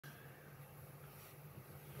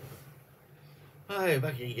Hi,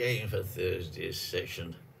 back again for Thursday's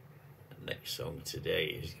session. The next song today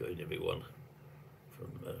is going to be one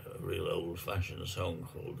from a real old-fashioned song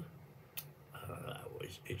called,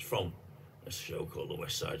 it's from a show called The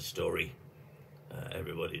West Side Story.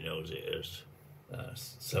 Everybody knows it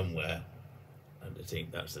as Somewhere, and I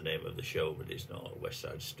think that's the name of the show, but it's not. West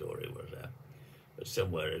Side Story was there. But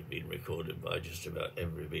Somewhere has been recorded by just about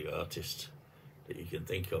every big artist that you can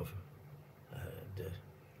think of. And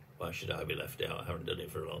why should I be left out? I haven't done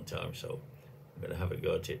it for a long time, so I'm going to have a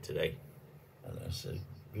go at it today. And that's a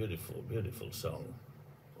beautiful, beautiful song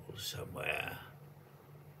called Somewhere.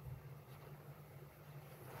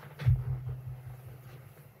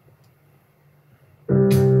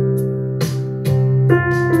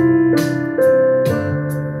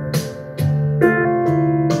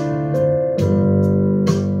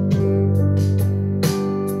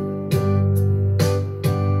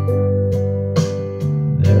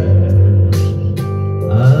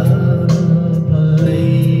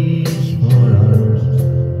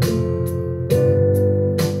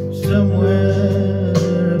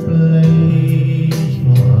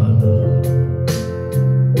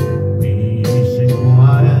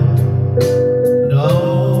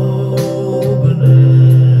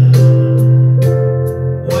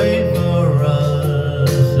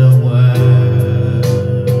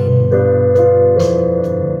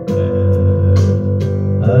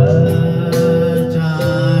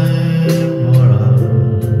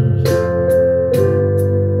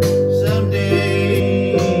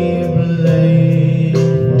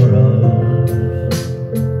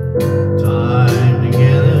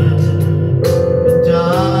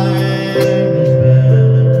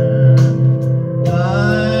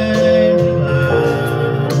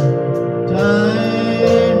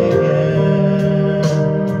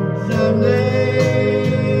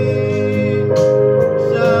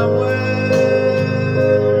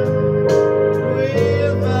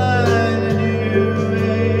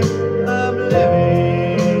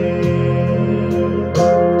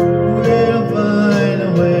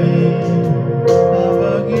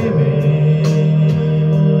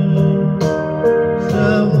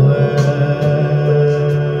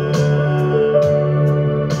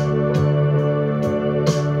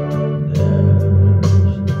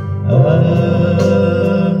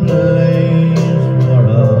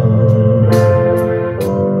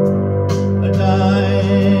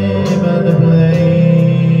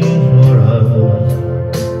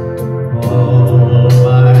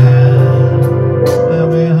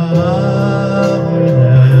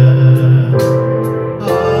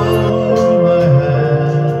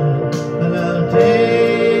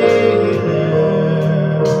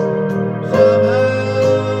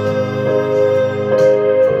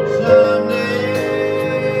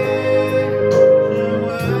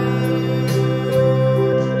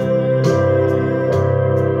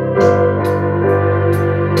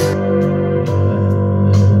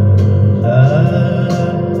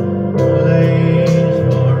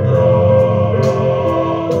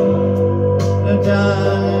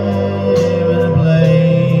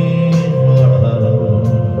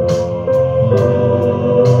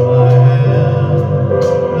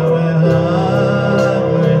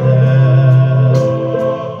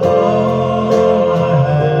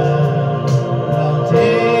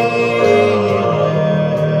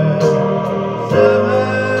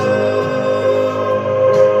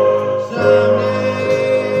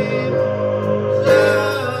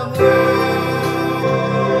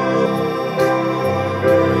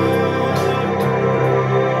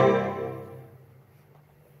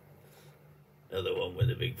 Another one with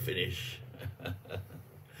a big finish.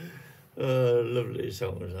 Oh, lovely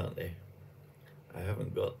songs, aren't they? I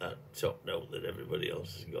haven't got that top note that everybody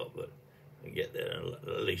else has got, but I get there and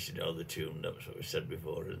at least you know the tune. That's what we said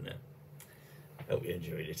before, isn't it? Hope you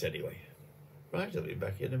enjoyed it anyway. Right, I'll be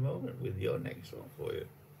back in a moment with your next one for you.